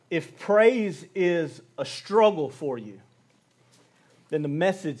If praise is a struggle for you, then the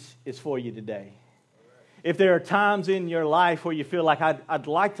message is for you today. If there are times in your life where you feel like I'd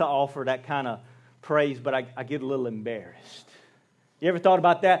like to offer that kind of praise, but I get a little embarrassed. You ever thought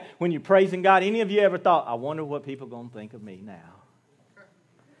about that when you're praising God? Any of you ever thought, I wonder what people are going to think of me now?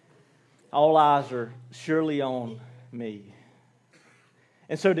 All eyes are surely on me.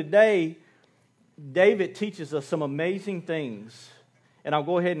 And so today, David teaches us some amazing things. And I'll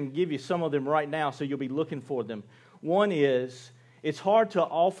go ahead and give you some of them right now so you'll be looking for them. One is, it's hard to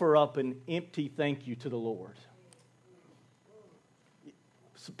offer up an empty thank you to the Lord.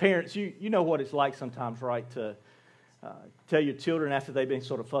 So parents, you know what it's like sometimes, right, to tell your children after they've been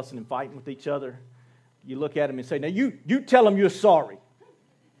sort of fussing and fighting with each other. You look at them and say, now you tell them you're sorry.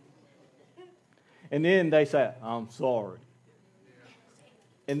 And then they say, I'm sorry.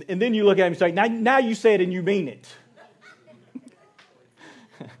 And then you look at them and say, now you say it and you mean it.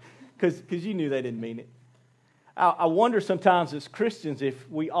 Because you knew they didn't mean it. I wonder sometimes as Christians if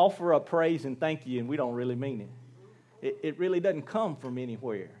we offer up praise and thank you and we don't really mean it. It really doesn't come from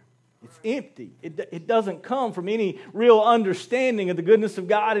anywhere. It's empty. It doesn't come from any real understanding of the goodness of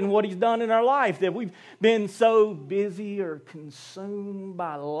God and what He's done in our life, that we've been so busy or consumed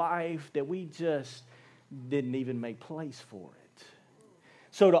by life that we just didn't even make place for it.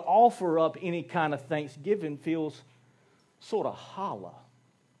 So to offer up any kind of thanksgiving feels sort of hollow.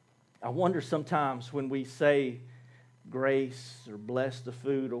 I wonder sometimes when we say grace or bless the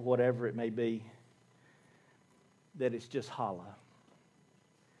food or whatever it may be, that it's just hollow.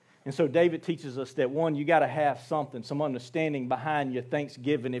 And so David teaches us that, one, you got to have something, some understanding behind your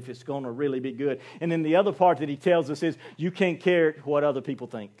thanksgiving if it's going to really be good. And then the other part that he tells us is you can't care what other people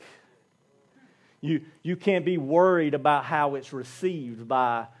think. You can't be worried about how it's received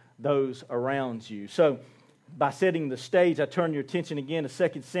by those around you. So by setting the stage, I turn your attention again to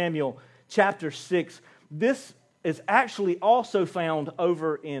 2 Samuel chapter 6. This is actually also found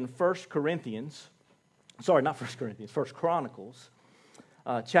over in 1 Chronicles,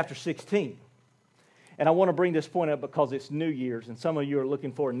 chapter 16. And I want to bring this point up because it's New Year's, and some of you are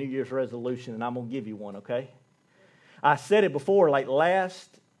looking for a New Year's resolution, and I'm going to give you one, okay? I said it before,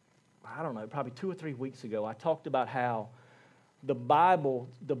 probably 2 or 3 weeks ago, I talked about how the Bible,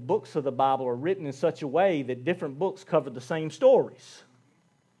 the books of the Bible are written in such a way that different books cover the same stories,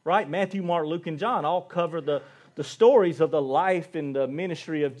 right? Matthew, Mark, Luke, and John all cover the stories of the life and the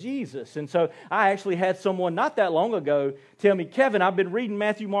ministry of Jesus. And so I actually had someone not that long ago tell me, Kevin, I've been reading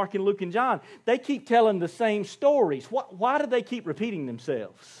Matthew, Mark, and Luke, and John. They keep telling the same stories. Why do they keep repeating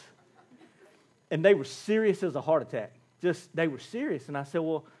themselves? And they were serious as a heart attack. They were serious. And I said,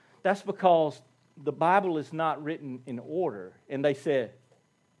 well, that's because the Bible is not written in order. And they said,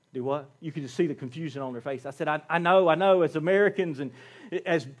 do what? You could just see the confusion on their face. I said, I know. As Americans and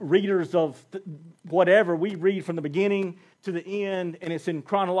as readers of whatever, we read from the beginning to the end, and it's in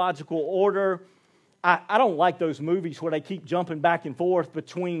chronological order. I don't like those movies where they keep jumping back and forth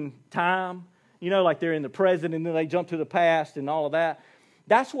between time. You know, like they're in the present, and then they jump to the past and all of that.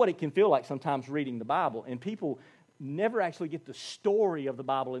 That's what it can feel like sometimes reading the Bible. And people never actually get the story of the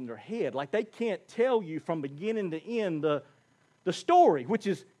Bible in their head. Like they can't tell you from beginning to end the story, which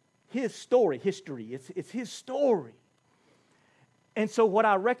is His story, history. It's His story. And so what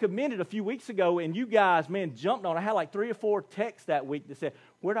I recommended a few weeks ago, and you guys, man, jumped on. I had like 3 or 4 texts that week that said,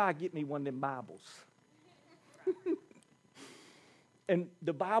 where do I get me one of them Bibles? And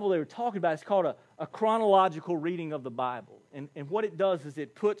the Bible they were talking about is called a chronological reading of the Bible. And what it does is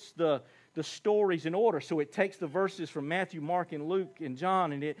it puts the stories in order. So it takes the verses from Matthew, Mark, and Luke, and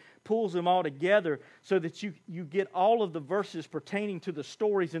John, and it pulls them all together so that you get all of the verses pertaining to the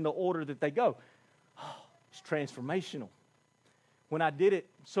stories in the order that they go. Oh, it's transformational. When I did it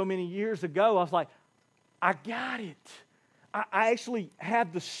so many years ago, I was like, I got it. I actually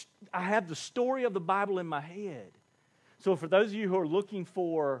have the story of the Bible in my head. So for those of you who are looking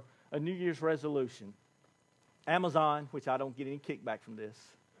for a New Year's resolution, Amazon, which I don't get any kickback from this,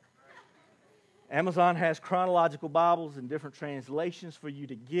 Amazon has chronological Bibles in different translations for you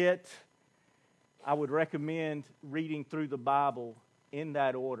to get. I would recommend reading through the Bible in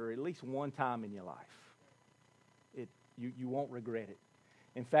that order at least one time in your life. You won't regret it.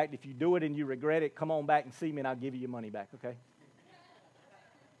 In fact, if you do it and you regret it, come on back and see me and I'll give you your money back, okay?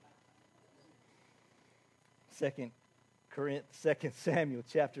 2 Samuel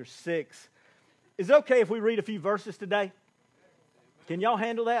chapter 6. Is it okay if we read a few verses today? Can y'all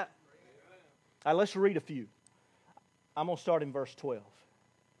handle that? All right, let's read a few. I'm going to start in verse 12.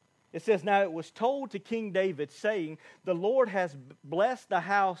 It says, now it was told to King David, saying, the Lord has blessed the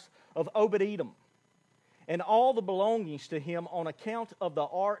house of Obed-Edom and all the belongings to him on account of the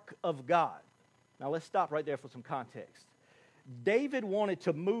ark of God. Now let's stop right there for some context. David wanted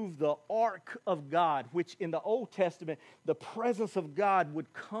to move the ark of God, which in the Old Testament, the presence of God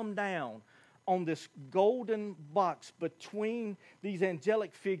would come down on this golden box between these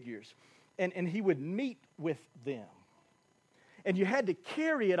angelic figures, and he would meet with them. And you had to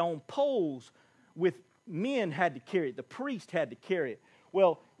carry it on poles with men had to carry it. The priest had to carry it.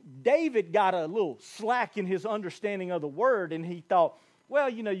 Well, David got a little slack in his understanding of the word, and he thought, well,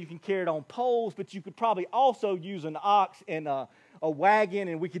 you can carry it on poles, but you could probably also use an ox and a wagon,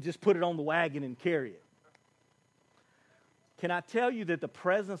 and we could just put it on the wagon and carry it. Can I tell you that the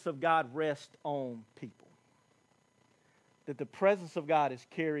presence of God rests on people? That the presence of God is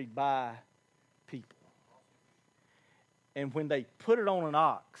carried by people. And when they put it on an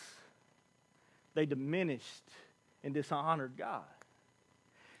ox, they diminished and dishonored God.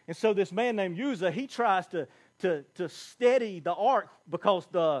 And so this man named Uzzah, he tries to steady the ark because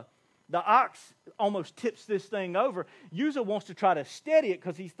the ox almost tips this thing over. Uzzah wants to try to steady it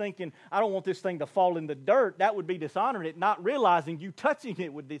because he's thinking, I don't want this thing to fall in the dirt. That would be dishonoring it, not realizing you touching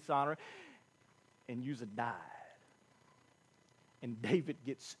it would dishonor it. And Uzzah died. And David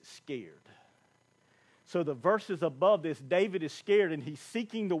gets scared. So the verses above this, David is scared and he's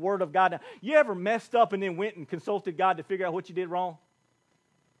seeking the word of God. Now, you ever messed up and then went and consulted God to figure out what you did wrong?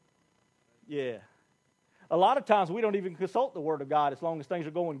 Yeah. A lot of times we don't even consult the word of God as long as things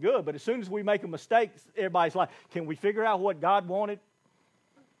are going good. But as soon as we make a mistake, everybody's like, can we figure out what God wanted?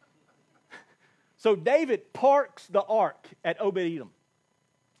 So David parks the ark at Obed-Edom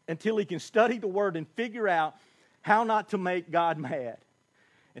until he can study the word and figure out how not to make God mad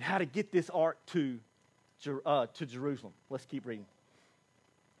and how to get this ark to Jerusalem. Let's keep reading.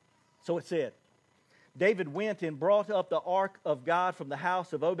 So it said, David went and brought up the ark of God from the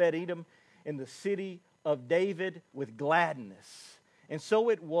house of Obed-Edom in the city of David with gladness. And so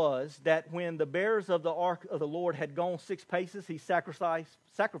it was that when the bearers of the ark of the Lord had gone 6 paces, he sacrificed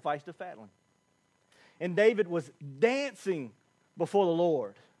a fatling. And David was dancing before the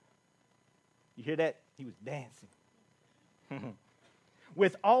Lord. You hear that? He was dancing.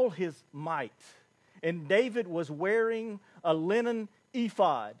 With all his might. And David was wearing a linen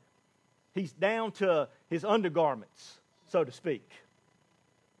ephod. He's down to his undergarments, so to speak.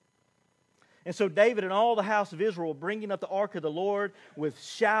 And so David and all the house of Israel were bringing up the ark of the Lord with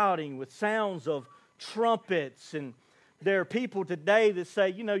shouting, with sounds of trumpets. And there are people today that say,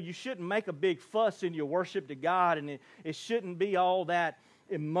 you shouldn't make a big fuss in your worship to God, and it shouldn't be all that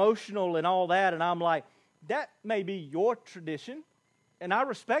emotional and all that. And I'm like, that may be your tradition, and I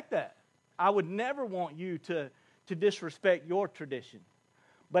respect that. I would never want you to disrespect your tradition.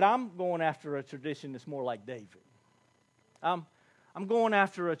 But I'm going after a tradition that's more like David. I'm going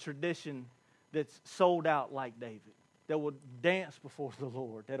after a tradition that's sold out like David, that will dance before the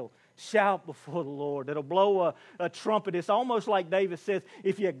Lord, that'll shout before the Lord, that'll blow a trumpet. It's almost like David says,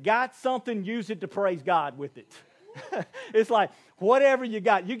 if you got something, use it to praise God with it. It's like, whatever you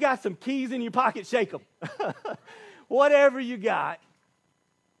got some keys in your pocket, shake them. Whatever you got,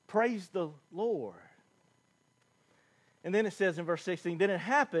 praise the Lord. And then it says in verse 16, then it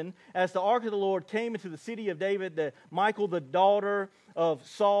happened as the ark of the Lord came into the city of David, that Michal, the daughter of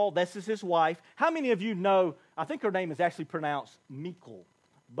Saul, this is his wife. How many of you know, I think her name is actually pronounced Michal,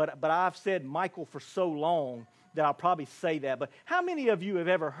 but I've said Michal for so long that I'll probably say that. But how many of you have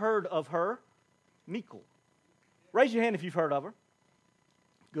ever heard of her? Michal. Raise your hand if you've heard of her.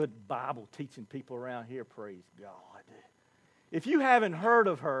 Good Bible teaching people around here, praise God. If you haven't heard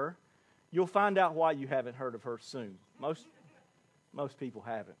of her, you'll find out why you haven't heard of her soon. Most people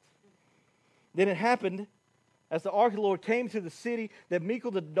haven't. Then it happened, as the ark of the Lord came to the city, that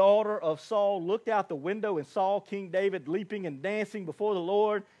Michal, the daughter of Saul, looked out the window and saw King David leaping and dancing before the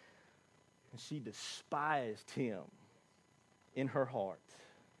Lord, and she despised him in her heart.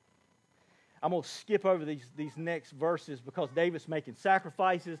 I'm going to skip over these next verses because David's making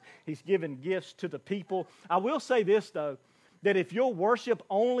sacrifices. He's giving gifts to the people. I will say this, though, that if your worship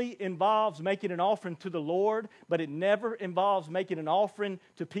only involves making an offering to the Lord, but it never involves making an offering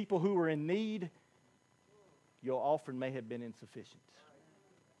to people who are in need, your offering may have been insufficient.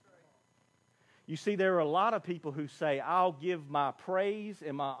 You see, there are a lot of people who say, I'll give my praise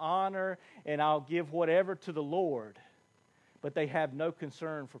and my honor and I'll give whatever to the Lord, but they have no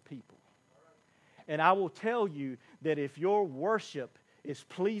concern for people. And I will tell you that if your worship is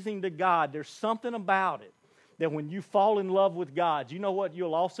pleasing to God, there's something about it that when you fall in love with God, you know what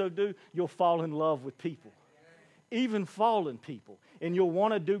you'll also do? You'll fall in love with people. Even fallen people. And you'll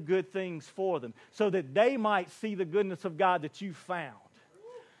want to do good things for them so that they might see the goodness of God that you found.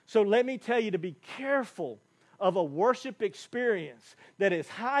 So let me tell you to be careful of a worship experience that is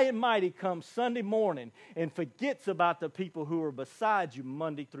high and mighty comes Sunday morning and forgets about the people who are beside you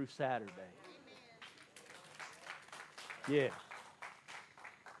Monday through Saturday. Yeah.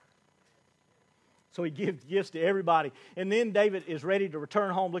 So he gives gifts to everybody. And then David is ready to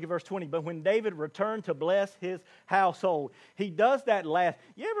return home. Look at verse 20. But when David returned to bless his household, he does that last.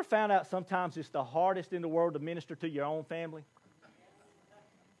 You ever found out sometimes it's the hardest in the world to minister to your own family?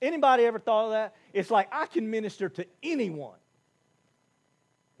 Anybody ever thought of that? It's like I can minister to anyone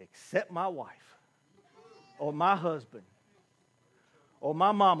except my wife or my husband or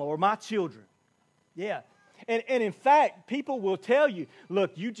my mama or my children. Yeah. And in fact, people will tell you,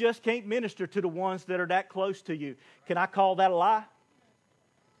 look, you just can't minister to the ones that are that close to you. Can I call that a lie?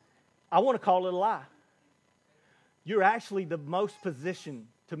 I want to call it a lie. You're actually the most positioned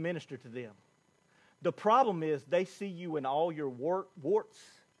to minister to them. The problem is they see you in all your warts,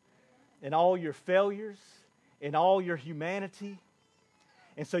 in all your failures, in all your humanity.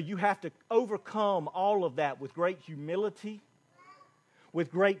 And so you have to overcome all of that with great humility,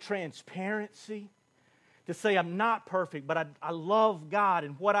 with great transparency, to say I'm not perfect, but I love God,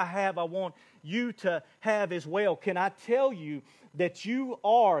 and what I have I want you to have as well. Can I tell you that you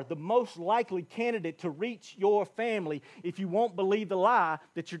are the most likely candidate to reach your family if you won't believe the lie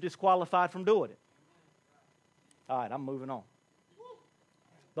that you're disqualified from doing it? All right, I'm moving on.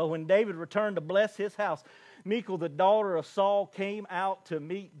 But when David returned to bless his house, Michal, the daughter of Saul, came out to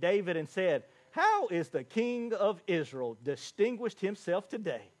meet David and said, "How is the king of Israel distinguished himself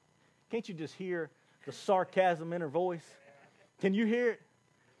today?" Can't you just hear the sarcasm in her voice? Can you hear it?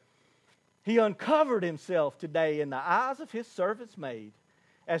 "He uncovered himself today in the eyes of his servant's maid,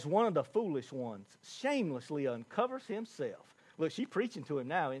 as one of the foolish ones shamelessly uncovers himself." Look, she's preaching to him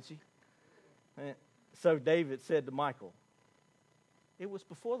now, isn't she? So David said to Michal, "It was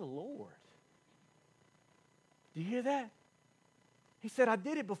before the Lord." Do you hear that? He said, "I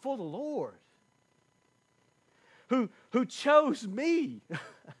did it before the Lord, who chose me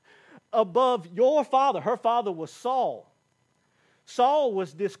above your father." Her father was Saul. Saul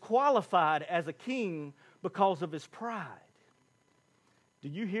was disqualified as a king because of his pride. Do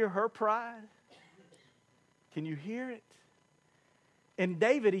you hear her pride? Can you hear it? And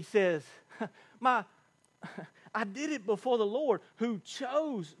David, he says, I did it before the Lord, who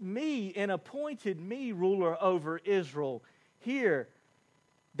chose me and appointed me ruler over Israel. Here,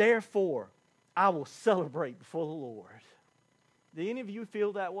 therefore, I will celebrate before the Lord. Do any of you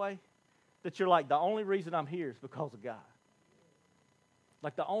feel that way? That you're like, the only reason I'm here is because of God.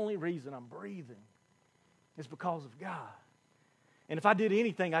 Like the only reason I'm breathing is because of God. And if I did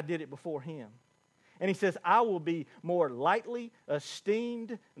anything, I did it before Him. And He says, I will be more lightly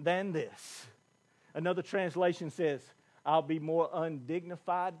esteemed than this. Another translation says, I'll be more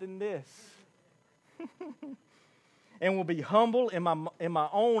undignified than this. And will be humble in my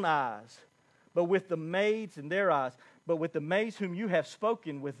own eyes, but with the maids in their eyes. But with the maids whom you have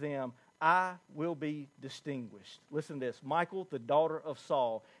spoken with them, I will be distinguished. Listen to this. Michal, the daughter of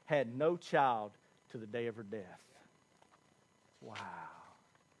Saul, had no child to the day of her death. Wow.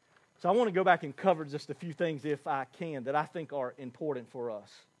 So I want to go back and cover just a few things, if I can, that I think are important for us.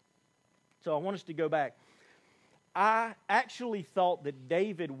 So I want us to go back. I actually thought that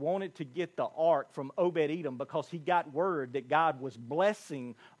David wanted to get the ark from Obed-Edom because he got word that God was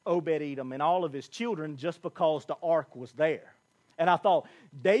blessing Obed-Edom and all of his children just because the ark was there. And I thought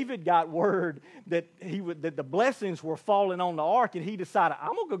David got word that that the blessings were falling on the ark, and he decided,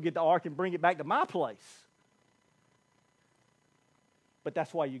 I'm going to go get the ark and bring it back to my place. But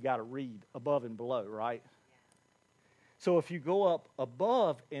that's why you got to read above and below, right? So if you go up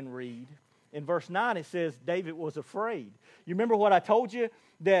above and read, in verse 9 it says David was afraid. You remember what I told you?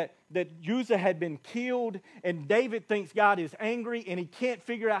 That Uzzah had been killed, and David thinks God is angry, and he can't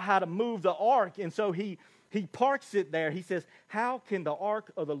figure out how to move the ark. And so he parks it there. He says, how can the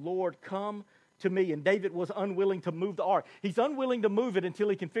ark of the Lord come to me? And David was unwilling to move the ark. He's unwilling to move it until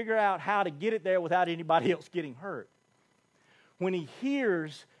he can figure out how to get it there without anybody else getting hurt. When he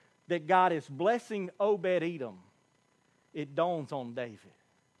hears that God is blessing Obed-Edom, it dawns on David.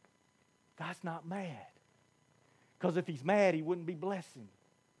 God's not mad. Because if he's mad, he wouldn't be blessing.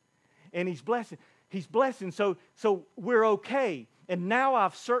 And he's blessing. He's blessing, so we're okay. And now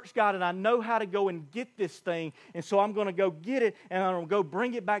I've searched God, and I know how to go and get this thing. And so I'm going to go get it, and I'm going to go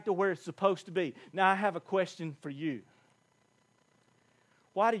bring it back to where it's supposed to be. Now I have a question for you.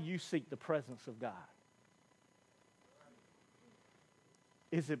 Why do you seek the presence of God?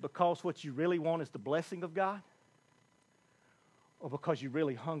 Is it because what you really want is the blessing of God? Or because you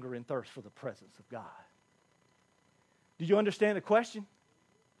really hunger and thirst for the presence of God? Do you understand the question?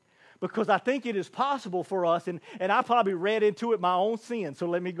 because I think it is possible for us, and I probably read into it my own sin, so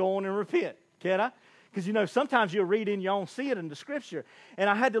let me go on and repent, can I? Because, sometimes you'll read in your own sin in the Scripture, and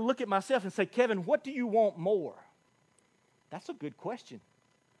I had to look at myself and say, Kevin, what do you want more? That's a good question.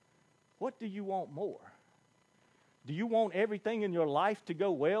 What do you want more? Do you want everything in your life to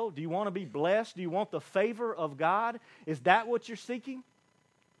go well? Do you want to be blessed? Do you want the favor of God? Is that what you're seeking?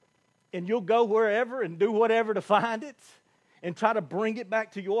 And you'll go wherever and do whatever to find it and try to bring it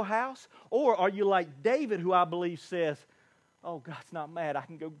back to your house? Or are you like David, who I believe says, oh, God's not mad, I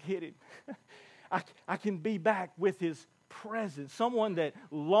can go get him. I can be back with his presence. Someone that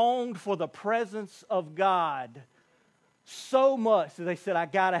longed for the presence of God so much that they said, I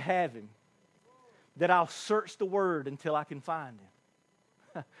got to have him. That I'll search the Word until I can find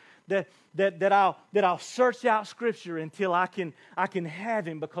him. that I'll search out Scripture until I can have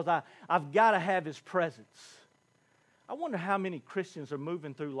him, because I've got to have his presence. I wonder how many Christians are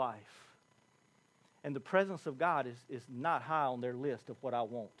moving through life and the presence of God is not high on their list of what I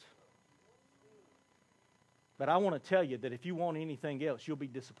want. But I want to tell you that if you want anything else, you'll be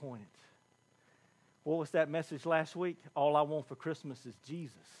disappointed. What was that message last week? All I want for Christmas is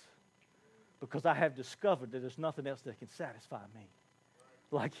Jesus. Because I have discovered that there's nothing else that can satisfy me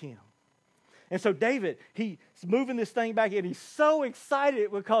like him. And so David, he's moving this thing back, and he's so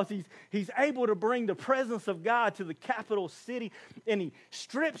excited because he's able to bring the presence of God to the capital city, and he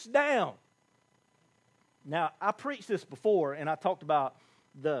strips down. Now, I preached this before, and I talked about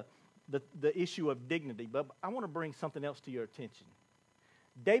the issue of dignity, but I want to bring something else to your attention.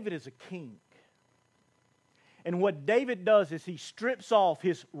 David is a king. And what David does is he strips off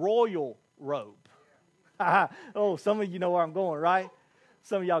his royal robe. Oh, some of you know where I'm going, right?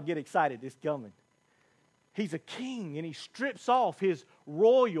 Some of y'all get excited. It's coming. He's a king, and he strips off his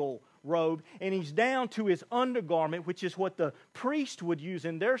royal robe, and he's down to his undergarment, which is what the priest would use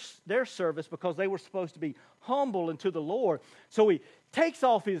in their service, because they were supposed to be humble unto the Lord. So he takes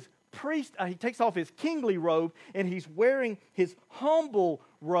off his kingly robe, and he's wearing his humble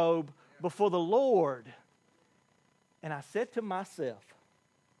robe before the Lord. And I said to myself,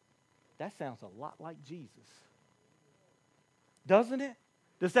 that sounds a lot like Jesus. Doesn't it?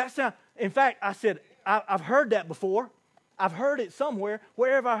 Does that sound? In fact, I said, I've heard that before. I've heard it somewhere,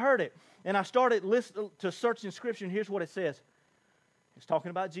 wherever I heard it. And I started to search in Scripture, and here's what it says. It's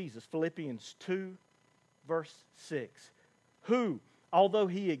talking about Jesus. Philippians 2, verse 6. Who, although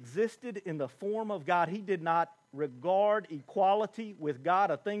he existed in the form of God, he did not regard equality with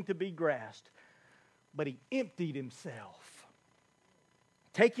God a thing to be grasped, but he emptied himself,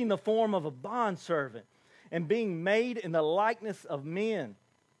 taking the form of a bondservant, and being made in the likeness of men.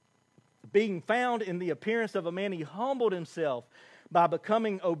 Being found in the appearance of a man, he humbled himself by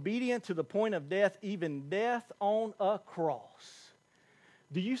becoming obedient to the point of death, even death on a cross.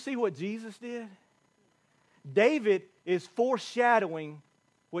 Do you see what Jesus did? David is foreshadowing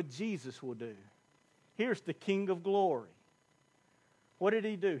what Jesus will do. Here's the King of glory. What did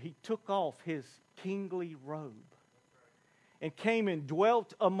he do? He took off his kingly robe and came and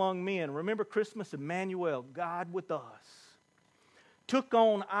dwelt among men. Remember Christmas? Emmanuel, God with us. Took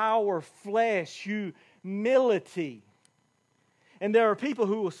on our flesh, humility. And there are people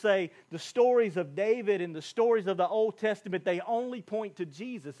who will say the stories of David and the stories of the Old Testament, they only point to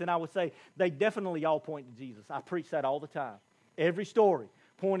Jesus. And I would say they definitely all point to Jesus. I preach that all the time. Every story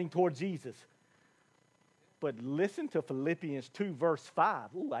pointing toward Jesus. But listen to Philippians 2, verse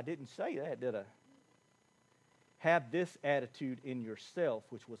 5. Ooh, I didn't say that, did I? Have this attitude in yourself,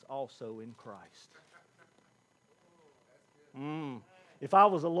 which was also in Christ. If I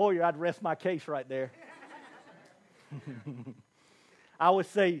was a lawyer, I'd rest my case right there. I would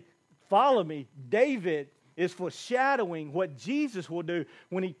say, follow me. David is foreshadowing what Jesus will do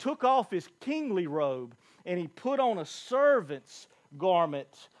when he took off his kingly robe and he put on a servant's garment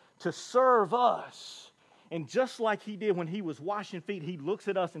to serve us. And just like he did when he was washing feet, he looks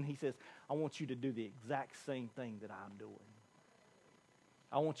at us and he says, I want you to do the exact same thing that I'm doing.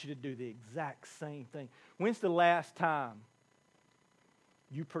 I want you to do the exact same thing. When's the last time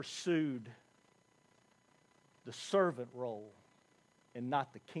you pursued the servant role and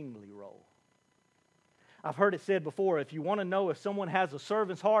not the kingly role? I've heard it said before, if you want to know if someone has a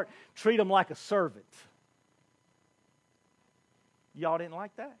servant's heart, treat them like a servant. Y'all didn't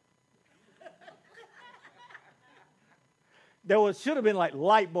like that? Should have been like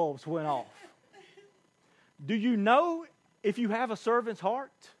light bulbs went off. Do you know if you have a servant's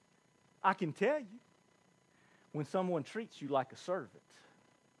heart? I can tell you. When someone treats you like a servant,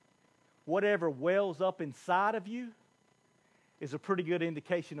 whatever wells up inside of you is a pretty good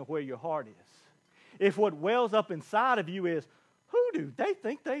indication of where your heart is. If what wells up inside of you is, who do they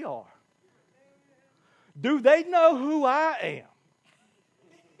think they are? Do they know who I am?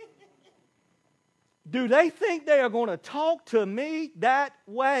 Do they think they are going to talk to me that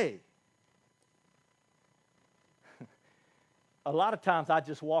way? A lot of times I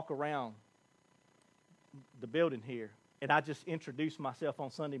just walk around the building here and I just introduce myself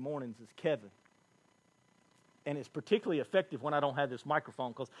on Sunday mornings as Kevin. And it's particularly effective when I don't have this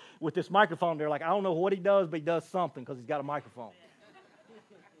microphone, because with this microphone, they're like, I don't know what he does, but he does something because he's got a microphone.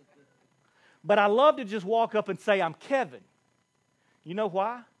 But I love to just walk up and say, I'm Kevin. You know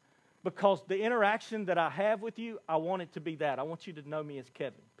why? Because the interaction that I have with you, I want it to be that. I want you to know me as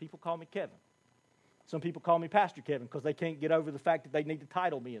Kevin. People call me Kevin. Some people call me Pastor Kevin because they can't get over the fact that they need to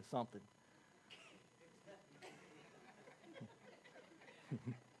title me as something.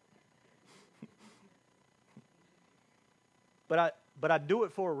 But I do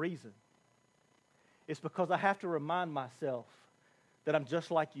it for a reason. It's because I have to remind myself that I'm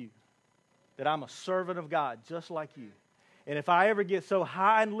just like you, that I'm a servant of God just like you. And if I ever get so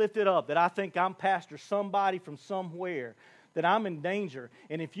high and lifted up that I think I'm pastor somebody from somewhere, that I'm in danger.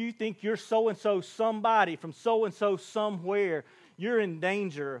 And if you think you're so-and-so somebody from so-and-so somewhere, you're in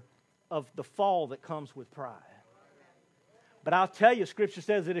danger of the fall that comes with pride. But I'll tell you, Scripture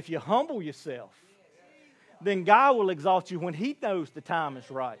says that if you humble yourself, then God will exalt you when He knows the time is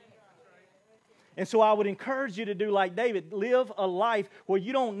right. And so I would encourage you to do like David. Live a life where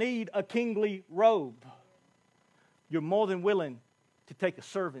you don't need a kingly robe. You're more than willing to take a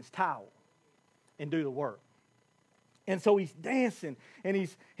servant's towel and do the work. And so he's dancing, and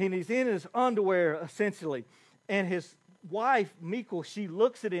he's in his underwear, essentially. And his wife, Michal, she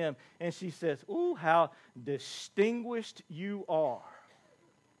looks at him, and she says, ooh, how distinguished you are.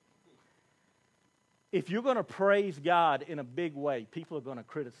 If you're going to praise God in a big way, people are going to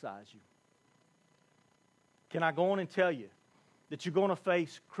criticize you. Can I go on and tell you that you're going to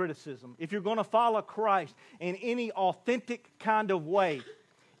face criticism? If you're going to follow Christ in any authentic kind of way,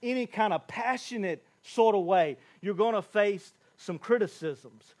 any kind of passionate sort of way, you're going to face some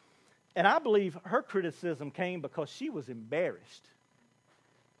criticisms. And I believe her criticism came because she was embarrassed.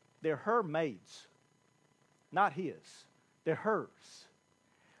 They're her maids, not his. They're hers.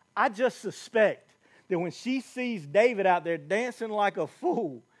 I just suspect that when she sees David out there dancing like a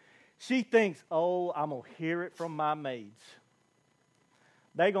fool, she thinks, oh, I'm going to hear it from my maids.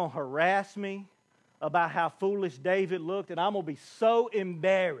 They're going to harass me about how foolish David looked, and I'm going to be so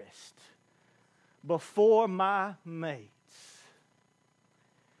embarrassed before my maids.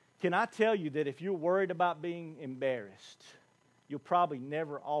 Can I tell you that if you're worried about being embarrassed, you'll probably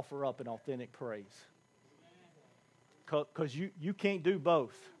never offer up an authentic praise. Because you can't do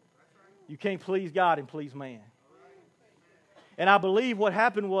both. You can't please God and please man. And I believe what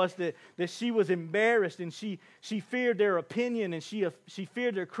happened was that she was embarrassed, and she feared their opinion, and she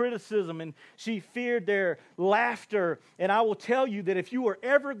feared their criticism, and she feared their laughter. And I will tell you that if you are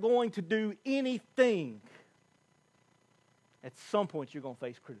ever going to do anything, at some point you're going to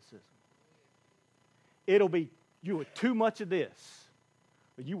face criticism. It'll be, you were too much of this,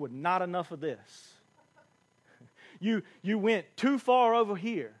 or you were not enough of this. You went too far over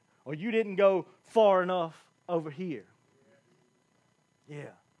here, or you didn't go far enough over here. Yeah.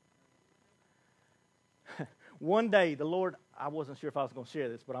 One day, the Lord, I wasn't sure if I was going to share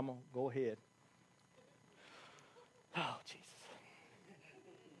this, but I'm going to go ahead. Oh, Jesus.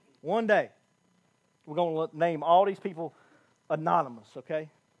 One day, we're going to name all these people anonymous, okay?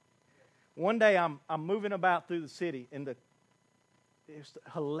 One day, I'm moving about through the city, and it's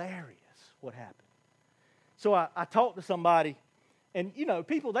hilarious what happened. So I talked to somebody, and, you know,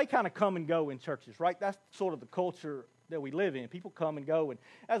 people, they kind of come and go in churches, right? That's sort of the culture that we live in. People come and go, and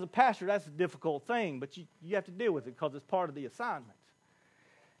as a pastor, that's a difficult thing, but you have to deal with it because it's part of the assignment.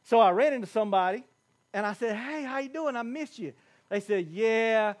 So I ran into somebody, and I said, hey, how you doing? I miss you. They said,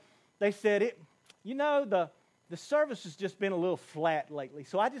 yeah. They said, the service has just been a little flat lately,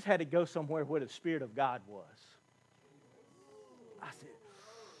 so I just had to go somewhere where the Spirit of God was. I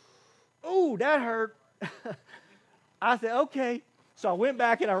said, ooh, that hurt. I said, okay. So I went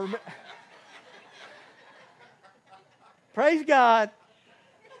back, and I remember. Praise God.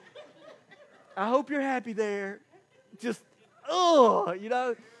 I hope you're happy there. Just,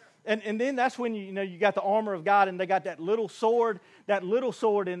 And then that's when you got the armor of God, and they got that little sword. That little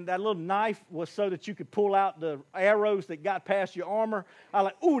sword and that little knife was so that you could pull out the arrows that got past your armor. I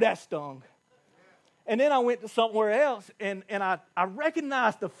like, ooh, that stung. And then I went to somewhere else, and I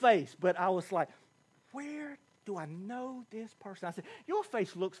recognized the face, but I was like, where do I know this person? I said, your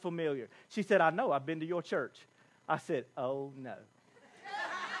face looks familiar. She said, I know. I've been to your church. I said, oh, no.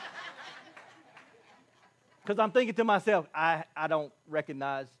 Because I'm thinking to myself, I don't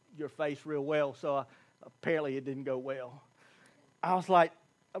recognize your face real well, so apparently it didn't go well. I was like,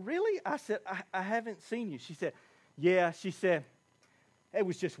 really? I said, I haven't seen you. She said, yeah. She said, it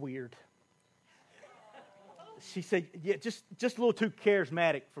was just weird. She said, yeah, just a little too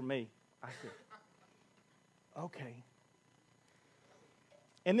charismatic for me. I said, okay.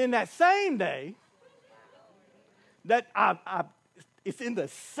 And then that same day, it's in the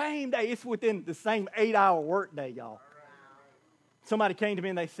same day, it's within the same 8-hour work day, y'all. Somebody came to me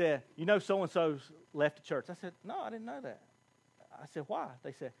and they said, you know, so-and-so's left the church. I said, no, I didn't know that. I said, why?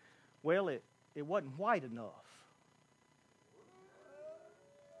 They said, well, it wasn't white enough.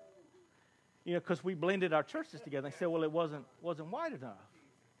 You know, because we blended our churches together. They said, well, it wasn't white enough.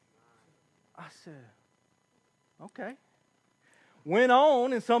 I said, okay. Went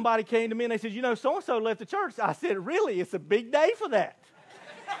on, and somebody came to me and they said, you know, so-and-so left the church. I said, really? It's a big day for that.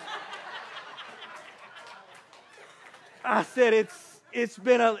 I said, it's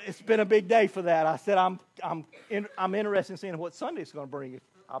been a big day for that. I said, I'm interested in seeing what Sunday's going to bring.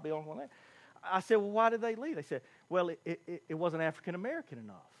 I'll be on one day. I said, well, why did they leave? They said, well, it wasn't African American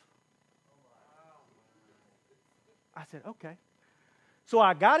enough. I said, okay. So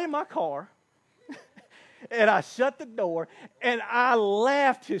I got in my car, and I shut the door, and I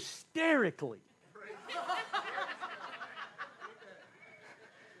laughed hysterically.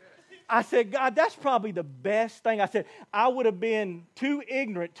 I said, God, that's probably the best thing. I said, I would have been too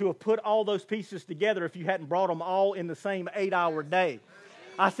ignorant to have put all those pieces together if you hadn't brought them all in the same 8-hour day.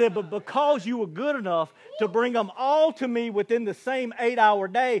 I said, but because you were good enough to bring them all to me within the same 8-hour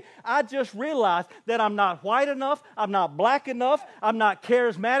day, I just realized that I'm not white enough, I'm not black enough, I'm not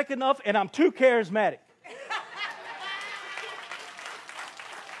charismatic enough, and I'm too charismatic.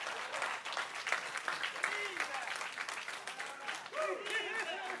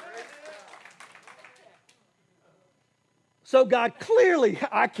 So God, clearly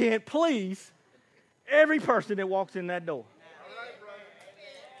I can't please every person that walks in that door.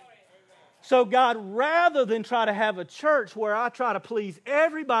 So God, rather than try to have a church where I try to please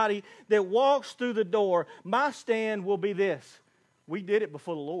everybody that walks through the door, my stand will be this. We did it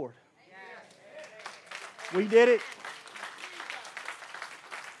before the Lord. We did it.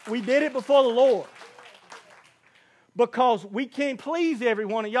 We did it before the Lord. Because we can't please every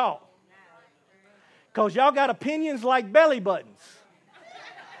one of y'all. Because y'all got opinions like belly buttons.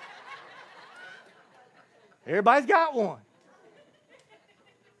 Everybody's got one.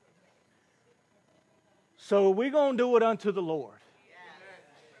 So we're going to do it unto the Lord.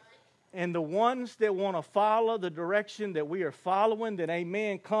 And the ones that want to follow the direction that we are following, then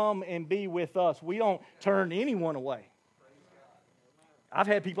amen, come and be with us. We don't turn anyone away. I've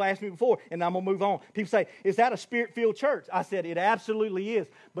had people ask me before, and I'm going to move on. People say, is that a spirit-filled church? I said, it absolutely is.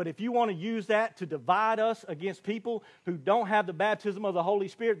 But if you want to use that to divide us against people who don't have the baptism of the Holy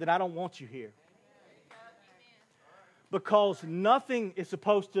Spirit, then I don't want you here. Because nothing is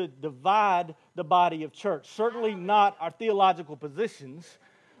supposed to divide the body of church. Certainly not our theological positions.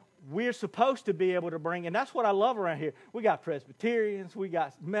 We're supposed to be able to bring, and that's what I love around here. We got Presbyterians, we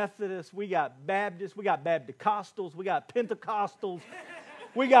got Methodists, we got Baptists, we got Baptist-costals, we got Pentecostals.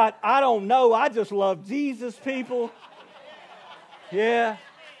 We got, I don't know, I just love Jesus people. Yeah.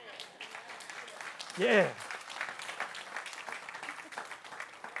 Yeah.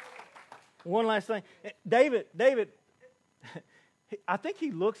 One last thing. David, I think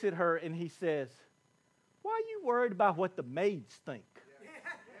he looks at her and he says, why are you worried about what the maids think?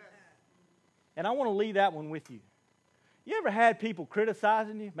 And I want to leave that one with you. You ever had people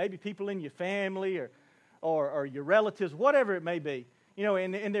criticizing you? Maybe people in your family or your relatives, whatever it may be. You know,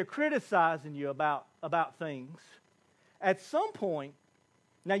 and they're criticizing you about things. At some point,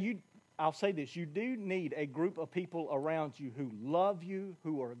 now I'll say this, you do need a group of people around you who love you,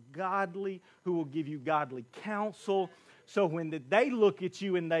 who are godly, who will give you godly counsel. So when they look at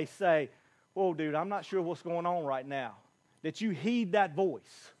you and they say, whoa, dude, I'm not sure what's going on right now, that you heed that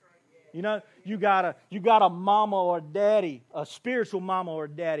voice. You know, you got a mama or a daddy, a spiritual mama or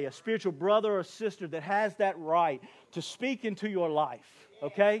daddy, a spiritual brother or sister that has that right to speak into your life,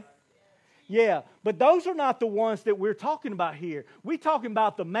 okay? Yeah, but those are not the ones that we're talking about here. We're talking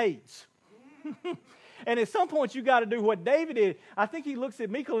about the maids. And at some point you got to do what David did. I think he looks at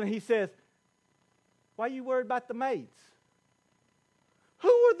Michal and he says, why are you worried about the maids? Who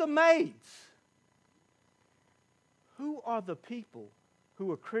are the maids? Who are the people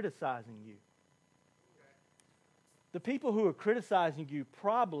who are criticizing you? The people who are criticizing you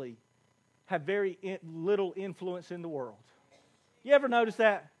probably have very little influence in the world. You ever notice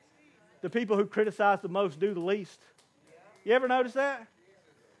that? The people who criticize the most do the least. You ever notice that?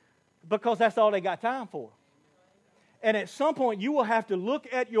 Because that's all they got time for. And at some point, you will have to look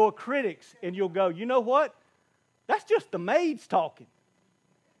at your critics and you'll go, you know what? That's just the maids talking.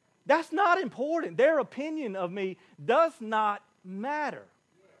 That's not important. Their opinion of me does not matter.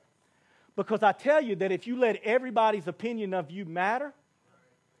 Because I tell you that if you let everybody's opinion of you matter,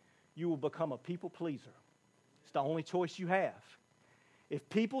 you will become a people pleaser. It's the only choice you have. If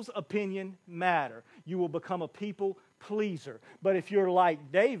people's opinion matter, you will become a people pleaser. But if you're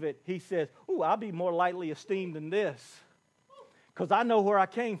like David, he says, ooh, I'll be more lightly esteemed than this because I know where I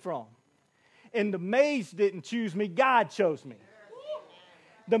came from. And the maids didn't choose me, God chose me.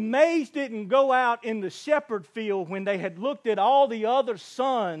 The maids didn't go out in the shepherd field when they had looked at all the other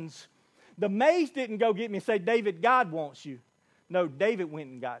sons. The maids didn't go get me and say, David, God wants you. No, God went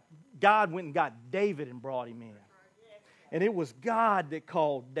and got David and brought him in. And it was God that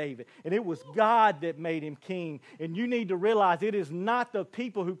called David. And it was God that made him king. And you need to realize it is not the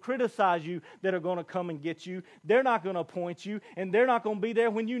people who criticize you that are going to come and get you. They're not going to appoint you. And they're not going to be there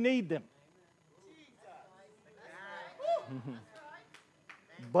when you need them.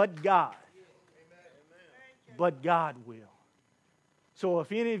 But God. But God will. So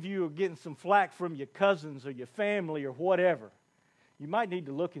if any of you are getting some flack from your cousins or your family or whatever, you might need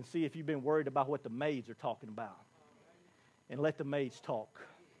to look and see if you've been worried about what the maids are talking about. And let the maids talk.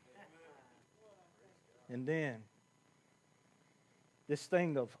 And then, this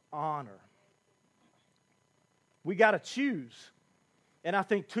thing of honor. We got to choose. And I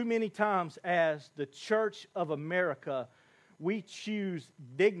think too many times as the Church of America, we choose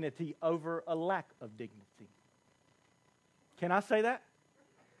dignity over a lack of dignity. Can I say that?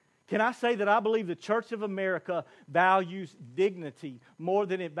 Can I say that I believe the Church of America values dignity more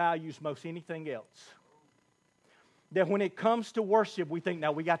than it values most anything else? That when it comes to worship, we think,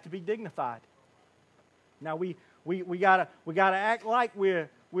 now we got to be dignified. Now we gotta act like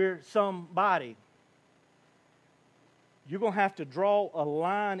we're somebody. You're going to have to draw a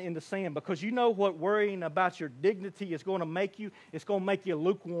line in the sand because you know what worrying about your dignity is going to make you? It's going to make you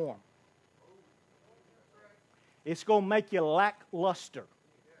lukewarm. It's going to make you lackluster.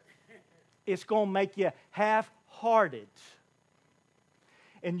 It's going to make you half-hearted.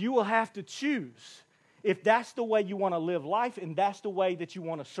 And you will have to choose if that's the way you want to live life and that's the way that you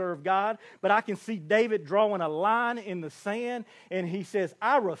want to serve God. But I can see David drawing a line in the sand and he says,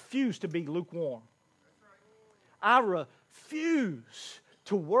 I refuse to be lukewarm. I refuse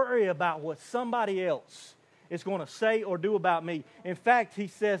to worry about what somebody else is going to say or do about me. In fact, he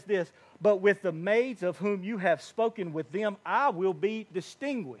says this, but with the maids of whom you have spoken with them, I will be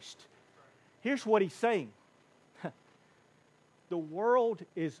distinguished. Here's what he's saying. The world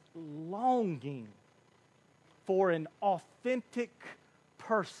is longing for an authentic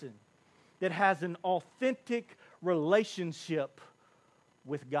person that has an authentic relationship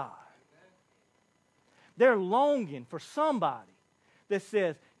with God. They're longing for somebody that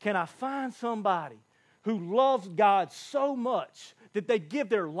says, can I find somebody who loves God so much that they give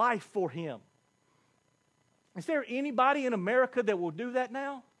their life for Him? Is there anybody in America that will do that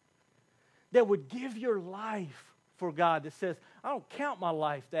now? That would give your life for God, that says, I don't count my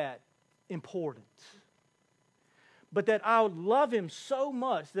life that important. But that I would love Him so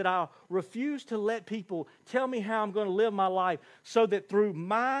much that I'll refuse to let people tell me how I'm going to live my life so that through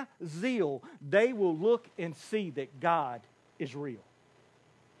my zeal, they will look and see that God is real.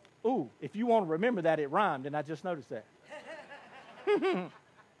 Ooh, if you want to remember that, it rhymed, and I just noticed that.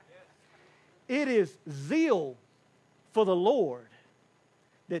 It is zeal for the Lord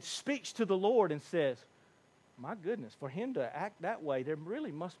that speaks to the Lord and says, my goodness, for Him to act that way, there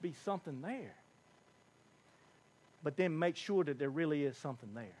really must be something there. But then make sure that there really is something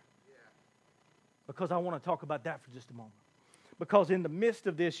there. Because I want to talk about that for just a moment. Because in the midst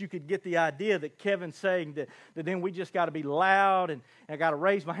of this, you could get the idea that Kevin's saying that then we just got to be loud and I got to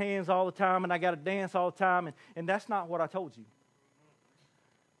raise my hands all the time and I got to dance all the time. And that's not what I told you.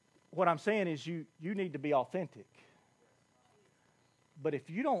 What I'm saying is you need to be authentic. But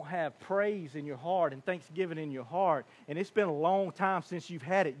if you don't have praise in your heart and thanksgiving in your heart, and it's been a long time since you've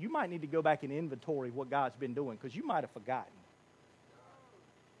had it, you might need to go back and inventory what God's been doing because you might have forgotten.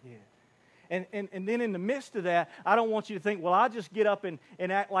 Yeah. And then in the midst of that, I don't want you to think, well, I'll just get up and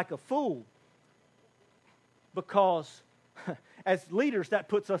act like a fool. Because as leaders, that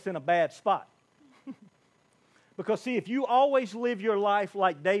puts us in a bad spot. Because, see, if you always live your life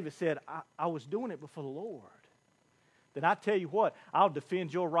like David said, I was doing it before the Lord, then I tell you what, I'll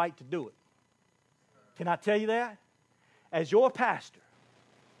defend your right to do it. Can I tell you that? As your pastor,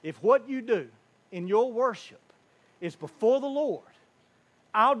 if what you do in your worship is before the Lord,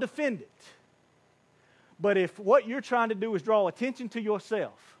 I'll defend it. But if what you're trying to do is draw attention to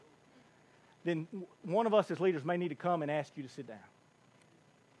yourself, then one of us as leaders may need to come and ask you to sit down.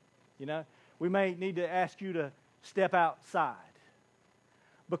 You know, we may need to ask you to step outside,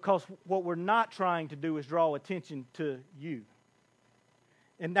 because what we're not trying to do is draw attention to you.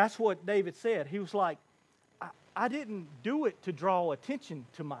 And that's what David said. He was like, I didn't do it to draw attention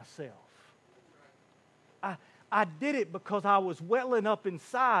to myself. I did it because I was welling up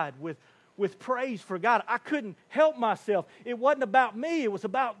inside with praise for God. I couldn't help myself. It wasn't about me. It was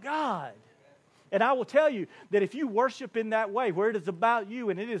about God. And I will tell you that if you worship in that way, where it is about you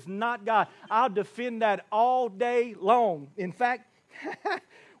and it is not God, I'll defend that all day long. In fact,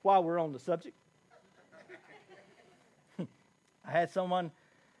 while we're on the subject, I had someone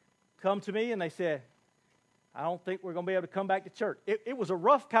come to me and they said, I don't think we're going to be able to come back to church. It was a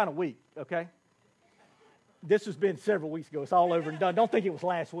rough kind of week, okay? This has been several weeks ago. It's all over and done. Don't think it was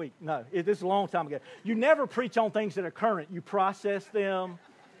last week. No, this is a long time ago. You never preach on things that are current. You process them.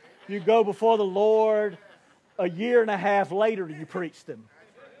 You go before the Lord. A year and a half later, you preach them.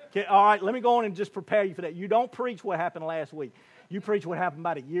 Okay, all right, let me go on and just prepare you for that. You don't preach what happened last week. You preach what happened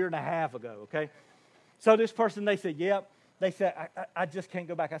about a year and a half ago, okay? So this person, they said, yep. They said, I just can't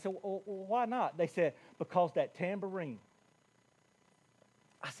go back. I said, well, why not? They said, because that tambourine.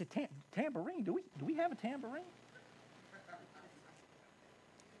 I said, tambourine? Do we have a tambourine?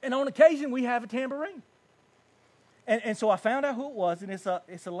 And on occasion, we have a tambourine. And so I found out who it was, and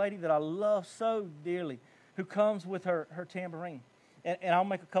it's a lady that I love so dearly who comes with her tambourine. And I'll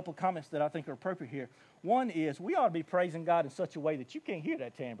make a couple of comments that I think are appropriate here. One is, we ought to be praising God in such a way that you can't hear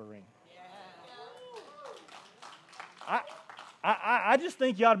that tambourine. I just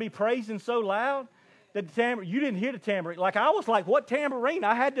think you ought to be praising so loud that the tambourine, you didn't hear the tambourine. Like, I was like, what tambourine?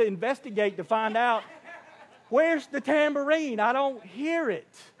 I had to investigate to find out, where's the tambourine? I don't hear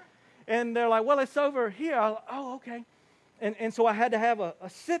it. And they're like, well, it's over here. Oh, okay. And so I had to have a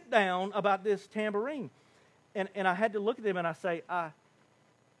sit down about this tambourine. And I had to look at them and I say, I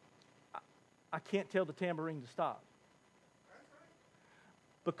can't tell the tambourine to stop.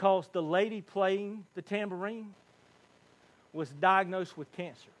 Because the lady playing the tambourine was diagnosed with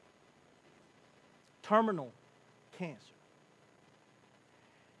cancer. Terminal cancer.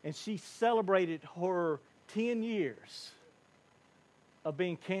 And she celebrated her 10 years of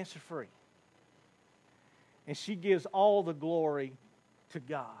being cancer-free. And she gives all the glory to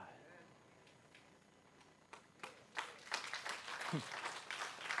God.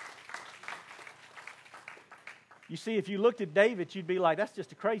 You see, if you looked at David, you'd be like, that's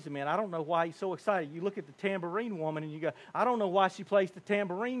just a crazy man. I don't know why he's so excited. You look at the tambourine woman and you go, I don't know why she plays the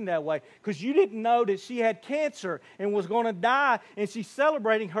tambourine that way. Because you didn't know that she had cancer and was going to die, and she's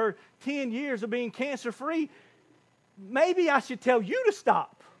celebrating her 10 years of being cancer-free. Maybe I should tell you to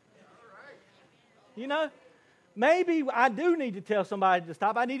stop. You know? Maybe I do need to tell somebody to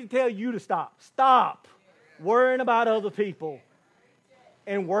stop. I need to tell you to stop. Stop worrying about other people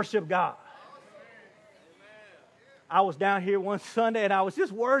and worship God. I was down here one Sunday and I was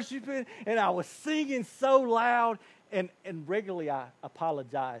just worshiping and I was singing so loud, and regularly I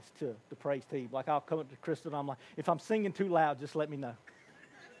apologize to the praise team. Like, I'll come up to Crystal and I'm like, if I'm singing too loud, just let me know.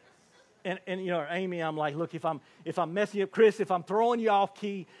 And you know, Amy, I'm like, look, if I'm messing up, Chris, if I'm throwing you off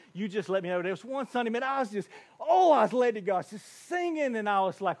key, you just let me know. There was one Sunday, man, I was letting it go. I was just singing and I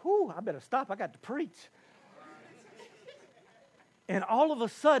was like, whoo, I better stop. I got to preach. And all of a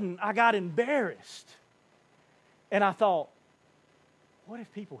sudden, I got embarrassed. And I thought, what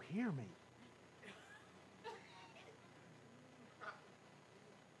if people hear me?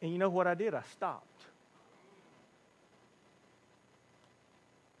 And you know what I did? I stopped.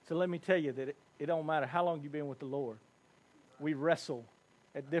 So let me tell you that it don't matter how long you've been with the Lord. We wrestle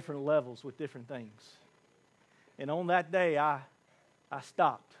at different levels with different things. And on that day, I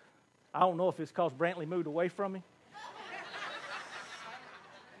stopped. I don't know if it's because Brantley moved away from me.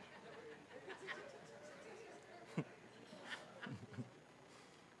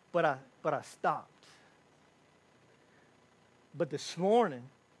 But I stopped. But this morning,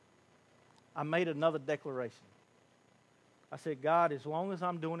 I made another declaration. I said, God, as long as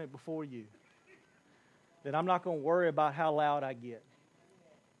I'm doing it before you, then I'm not going to worry about how loud I get.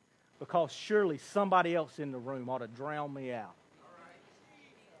 Because surely somebody else in the room ought to drown me out.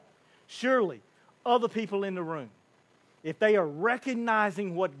 Surely other people in the room, if they are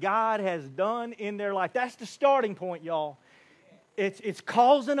recognizing what God has done in their life, that's the starting point, y'all. It's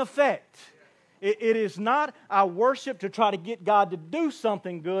cause and effect. It is not I worship to try to get God to do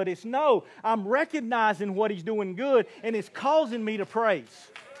something good. It's no, I'm recognizing what He's doing good, and it's causing me to praise.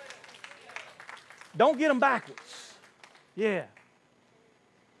 Don't get them backwards. Yeah.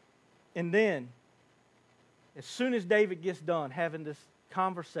 And then, as soon as David gets done having this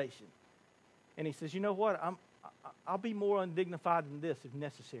conversation, And he says, you know what? I'll be more undignified than this if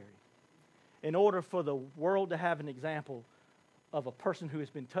necessary. In order for the world to have an example of a person who has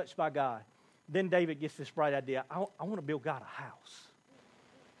been touched by God, then David gets this bright idea. I want to build God a house.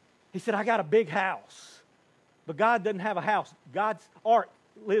 He said, I got a big house. But God doesn't have a house. God's ark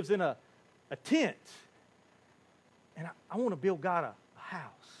lives in a tent. And I want to build God a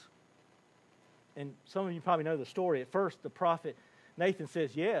house. And some of you probably know the story. At first, the prophet Nathan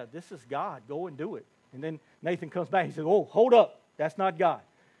says, yeah, this is God. Go and do it. And then Nathan comes back. He says, oh, hold up. That's not God.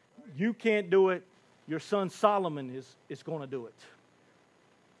 You can't do it. Your son Solomon is going to do it.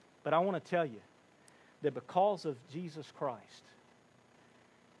 But I want to tell you that because of Jesus Christ,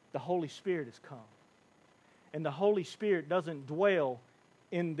 the Holy Spirit has come. And the Holy Spirit doesn't dwell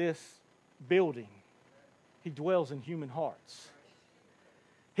in this building. He dwells in human hearts.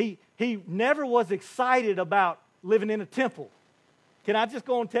 He never was excited about living in a temple. Can I just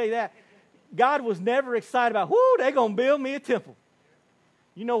go and tell you that? God was never excited about, whoo, they're going to build me a temple.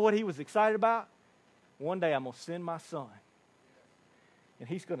 You know what he was excited about? One day I'm going to send my son. And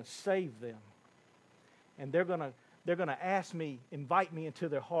he's going to save them. And they're going to ask me, invite me into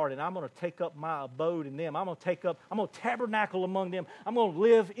their heart, and I'm going to take up my abode in them. I'm going to tabernacle among them. I'm going to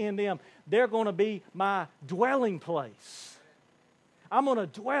live in them. They're going to be my dwelling place. I'm going to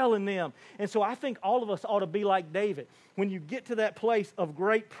dwell in them. And so I think all of us ought to be like David. When you get to that place of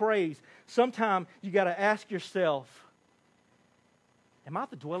great praise, sometime you got to ask yourself, am I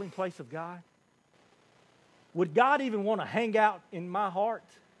the dwelling place of God? Would God even want to hang out in my heart?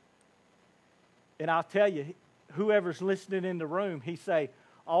 And I'll tell you, whoever's listening in the room, he say,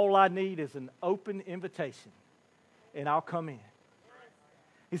 all I need is an open invitation, and I'll come in.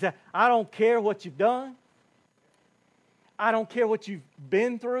 He said, I don't care what you've done. I don't care what you've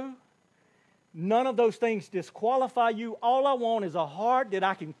been through. None of those things disqualify you. All I want is a heart that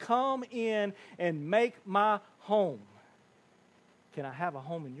I can come in and make my home. Can I have a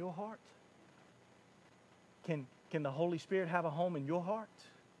home in your heart? Can the Holy Spirit have a home in your heart?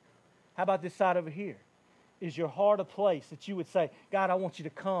 How about this side over here? Is your heart a place that you would say, God, I want you to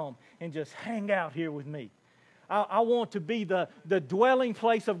come and just hang out here with me? I want to be the dwelling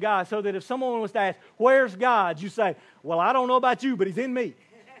place of God, so that if someone was to ask, where's God? You say, well, I don't know about you, but he's in me.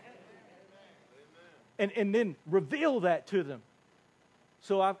 And then reveal that to them.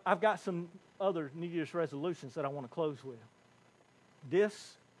 So I've got some other New Year's resolutions that I want to close with.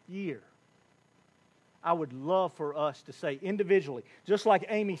 This year, I would love for us to say individually, just like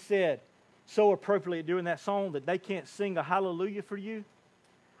Amy said so appropriately during that song, that they can't sing a hallelujah for you.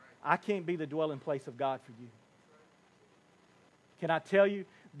 I can't be the dwelling place of God for you. Can I tell you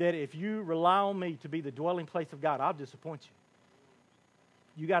that if you rely on me to be the dwelling place of God, I'll disappoint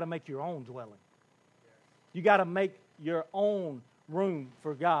you. You got to make your own dwelling. You got to make your own room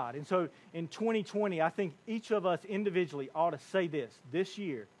for God. And so in 2020, I think each of us individually ought to say this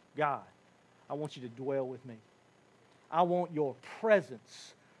year, God, I want you to dwell with me. I want your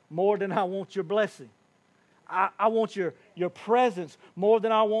presence more than I want your blessing. I want your presence more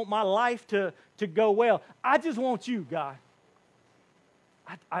than I want my life to go well. I just want you, God.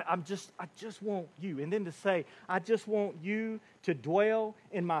 I just want you. And then to say, I just want you to dwell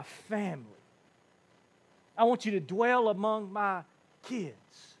in my family. I want you to dwell among my kids.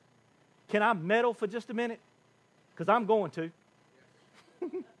 Can I meddle for just a minute? Because I'm going to.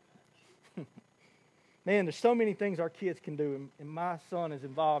 Man, there's so many things our kids can do, and my son is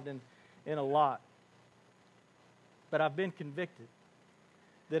involved in a lot. But I've been convicted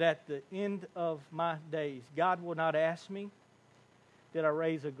that at the end of my days, God will not ask me, did I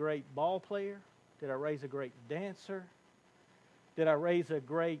raise a great ball player? Did I raise a great dancer? Did I raise a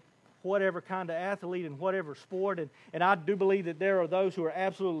great whatever kind of athlete in whatever sport? And I do believe that there are those who are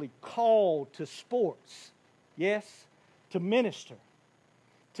absolutely called to sports, yes, to minister,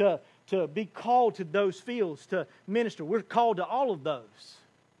 to be called to those fields, to minister. We're called to all of those.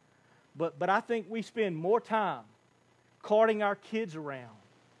 But I think we spend more time carting our kids around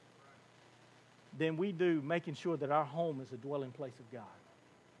than we do making sure that our home is a dwelling place of God.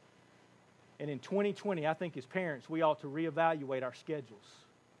 And in 2020, I think as parents, we ought to reevaluate our schedules.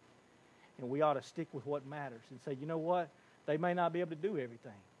 And we ought to stick with what matters and say, you know what? They may not be able to do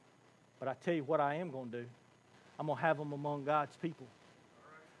everything. But I tell you what I am going to do. I'm going to have them among God's people.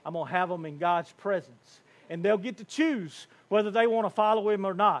 I'm going to have them in God's presence. And they'll get to choose whether they want to follow him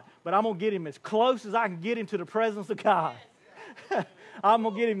or not. But I'm going to get him as close as I can get him to the presence of God. I'm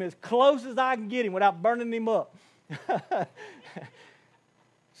going to get him as close as I can get him without burning him up.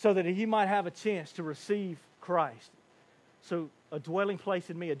 So that he might have a chance to receive Christ. So a dwelling place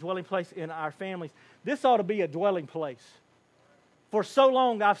in me, a dwelling place in our families. This ought to be a dwelling place. For so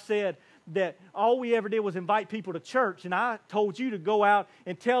long I've said that all we ever did was invite people to church, and I told you to go out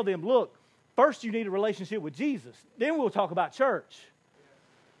and tell them, look, first you need a relationship with Jesus. Then we'll talk about church.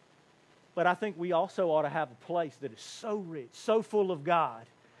 But I think we also ought to have a place that is so rich, so full of God,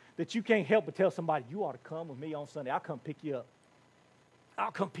 that you can't help but tell somebody, you ought to come with me on Sunday. I'll come pick you up.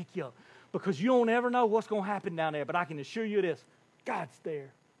 I'll come pick you up. Because you don't ever know what's going to happen down there. But I can assure you this, God's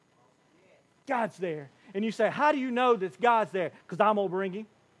there. God's there. And you say, how do you know that God's there? Because I'm going to bring him.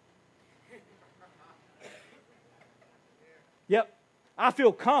 Yep. I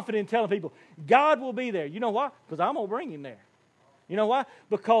feel confident in telling people, God will be there. You know why? Because I'm going to bring him there. You know why?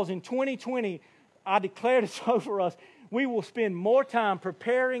 Because in 2020, I declared it over us, we will spend more time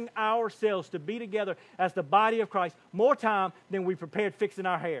preparing ourselves to be together as the body of Christ, more time than we prepared fixing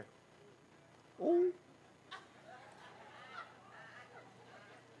our hair. Ooh.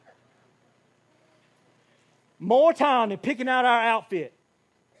 More time than picking out our outfit.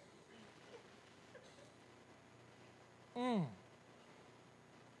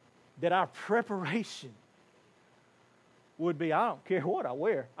 That our preparation would be, I don't care what I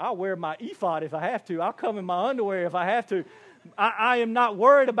wear. I'll wear my ephod if I have to. I'll come in my underwear if I have to. I am not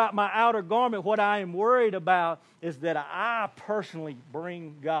worried about my outer garment. What I am worried about is that I personally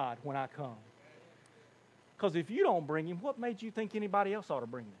bring God when I come. Because if you don't bring him, what made you think anybody else ought to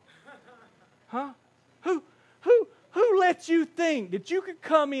bring him? Huh? Who lets you think that you could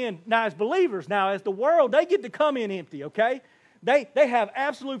come in, now as believers, now as the world, they get to come in empty, okay? They have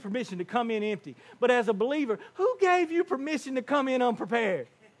absolute permission to come in empty. But as a believer, who gave you permission to come in unprepared?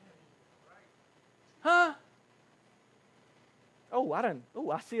 Huh?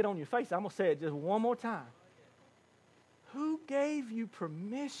 I see it on your face. I'm going to say it just one more time. Who gave you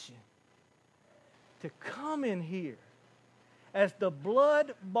permission to come in here as the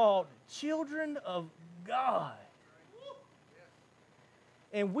blood-bought children of God?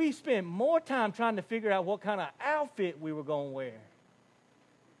 And we spent more time trying to figure out what kind of outfit we were going to wear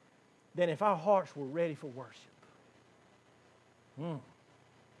than if our hearts were ready for worship.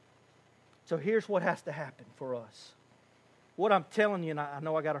 So here's what has to happen for us. What I'm telling you, and I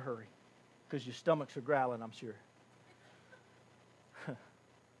know I got to hurry because your stomachs are growling, I'm sure.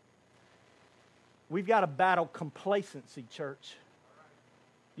 We've got to battle complacency, church.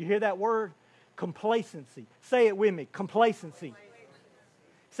 You hear that word? Complacency. Say it with me. Complacency.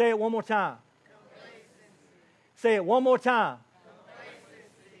 Say it one more time. Say it one more time.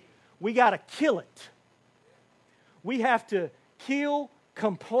 We got to kill it. We have to kill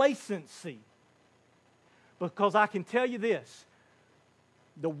complacency. Because I can tell you this,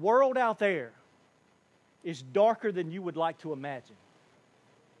 the world out there is darker than you would like to imagine.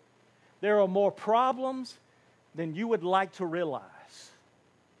 There are more problems than you would like to realize.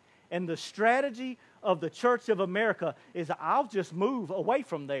 And the strategy of the Church of America is I'll just move away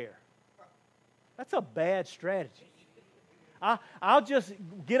from there. That's a bad strategy. I'll just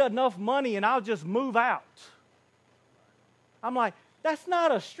get enough money and I'll just move out. I'm like, that's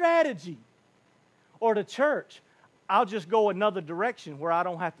not a strategy. Or the church, I'll just go another direction where I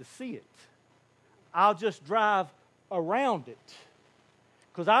don't have to see it. I'll just drive around it.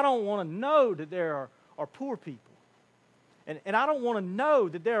 Because I don't want to know that there are poor people. And I don't want to know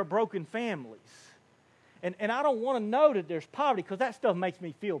that there are broken families. And I don't want to know that there's poverty because that stuff makes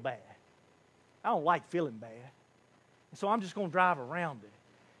me feel bad. I don't like feeling bad. And so I'm just going to drive around it.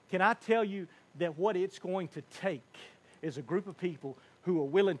 Can I tell you that what it's going to take is a group of people who are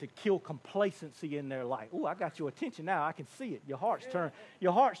willing to kill complacency in their life? Oh, I got your attention now. I can see it. Your heart's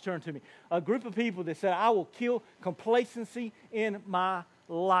turned to me. A group of people that said, I will kill complacency in my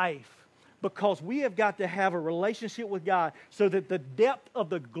life. Because we have got to have a relationship with God so that the depth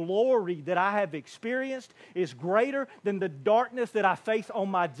of the glory that I have experienced is greater than the darkness that I face on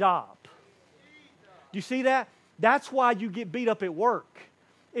my job. Do you see that? That's why you get beat up at work.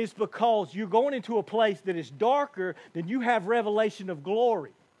 It's because you're going into a place that is darker than you have revelation of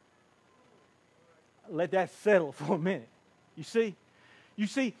glory. Let that settle for a minute. You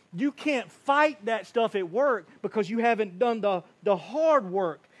see, you can't fight that stuff at work because you haven't done the hard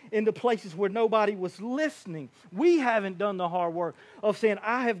work in the places where nobody was listening. We haven't done the hard work of saying,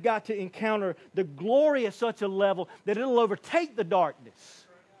 I have got to encounter the glory at such a level that it'll overtake the darkness.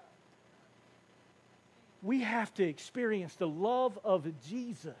 We have to experience the love of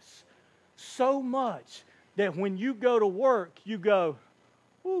Jesus so much that when you go to work, you go,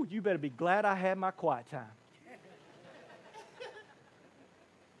 ooh, you better be glad I had my quiet time.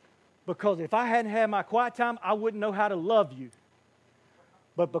 Because if I hadn't had my quiet time, I wouldn't know how to love you.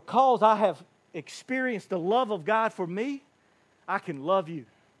 But because I have experienced the love of God for me, I can love you.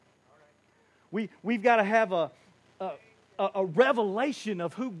 We've got to have a a revelation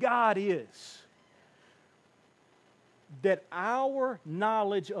of who God is. That our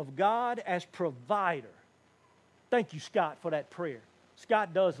knowledge of God as provider. Thank you, Scott, for that prayer.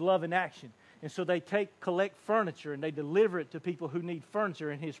 Scott does Love in Action. And so they collect furniture and they deliver it to people who need furniture.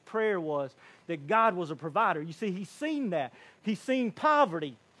 And his prayer was that God was a provider. You see, he's seen that. He's seen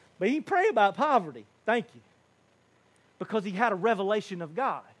poverty. But he didn't pray about poverty. Thank you. Because he had a revelation of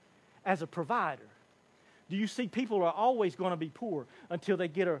God as a provider. Do you see, people are always going to be poor until they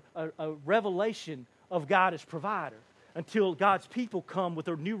get a revelation of God as provider. Until God's people come with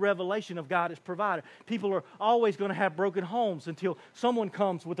a new revelation of God as provider. People are always going to have broken homes until someone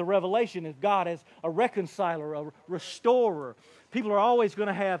comes with a revelation of God as a reconciler, a restorer. People are always going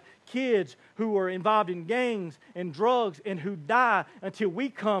to have kids who are involved in gangs and drugs and who die until we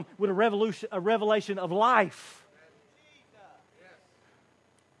come with a revelation of life.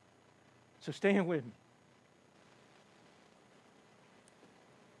 So stand with me.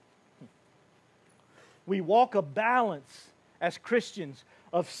 We walk a balance as Christians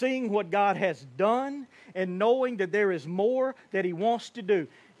of seeing what God has done and knowing that there is more that He wants to do.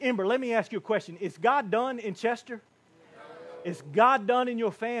 Ember, let me ask you a question. Is God done in Chester? No. Is God done in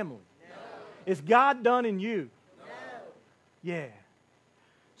your family? No. Is God done in you? No. Yeah.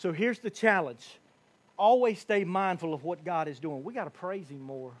 So here's the challenge. Always stay mindful of what God is doing. We got to praise Him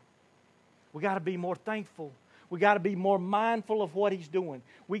more. We got to be more thankful. We got to be more mindful of what He's doing.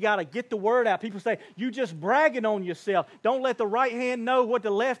 We got to get the word out. People say, you just bragging on yourself. Don't let the right hand know what the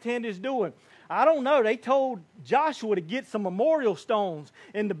left hand is doing. I don't know. They told Joshua to get some memorial stones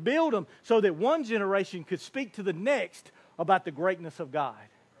and to build them so that one generation could speak to the next about the greatness of God.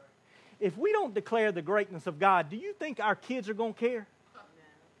 If we don't declare the greatness of God, do you think our kids are going to care?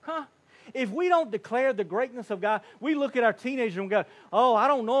 Huh? If we don't declare the greatness of God, we look at our teenagers and go, oh, I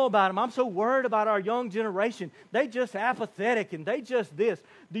don't know about them. I'm so worried about our young generation. They just apathetic and they just this.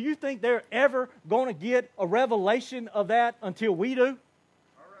 Do you think they're ever going to get a revelation of that until we do?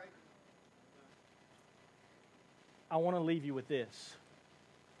 All right. I want to leave you with this.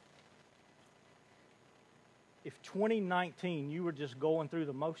 If 2019 you were just going through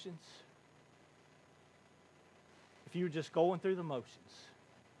the motions, if you were just going through the motions,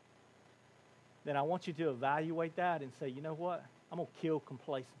 then I want you to evaluate that and say, you know what? I'm going to kill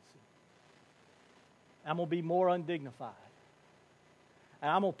complacency. I'm going to be more undignified. And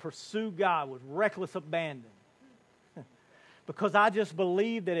I'm going to pursue God with reckless abandon. Because I just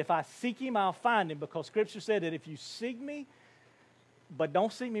believe that if I seek Him, I'll find Him. Because Scripture said that if you seek me, but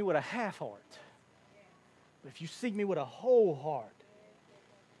don't seek me with a half heart. But if you seek me with a whole heart,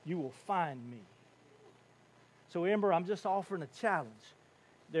 you will find me. So, Ember, I'm just offering a challenge.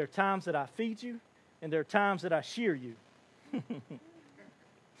 There are times that I feed you, and there are times that I shear you.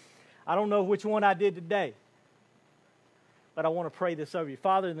 I don't know which one I did today, but I want to pray this over you.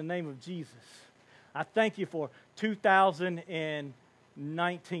 Father, in the name of Jesus, I thank you for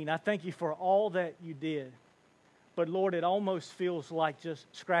 2019. I thank you for all that you did. But Lord, it almost feels like just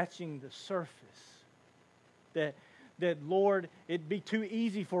scratching the surface. That Lord, it'd be too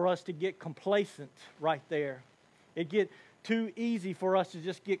easy for us to get complacent right there. It'd get too easy for us to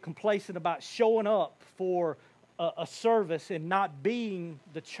just get complacent about showing up for a service and not being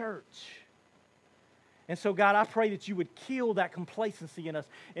the church. And so, God, I pray that you would kill that complacency in us.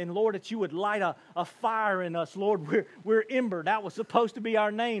 And, Lord, that you would light a fire in us. Lord, we're Ember. That was supposed to be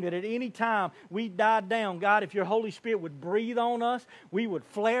our name, that at any time we died down, God, if your Holy Spirit would breathe on us, we would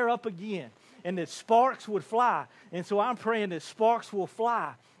flare up again. And that sparks would fly. And so I'm praying that sparks will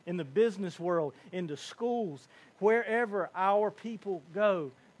fly in the business world, in the schools, wherever our people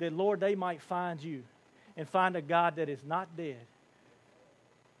go, that, Lord, they might find you and find a God that is not dead,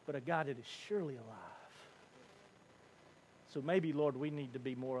 but a God that is surely alive. So maybe, Lord, we need to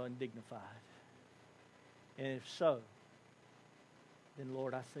be more undignified. And if so, then,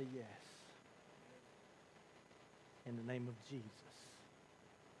 Lord, I say yes. In the name of Jesus.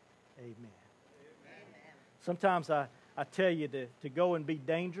 Amen. Sometimes I tell you to go and be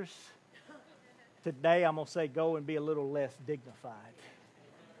dangerous. Today I'm going to say go and be a little less dignified.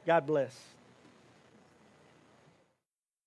 God bless.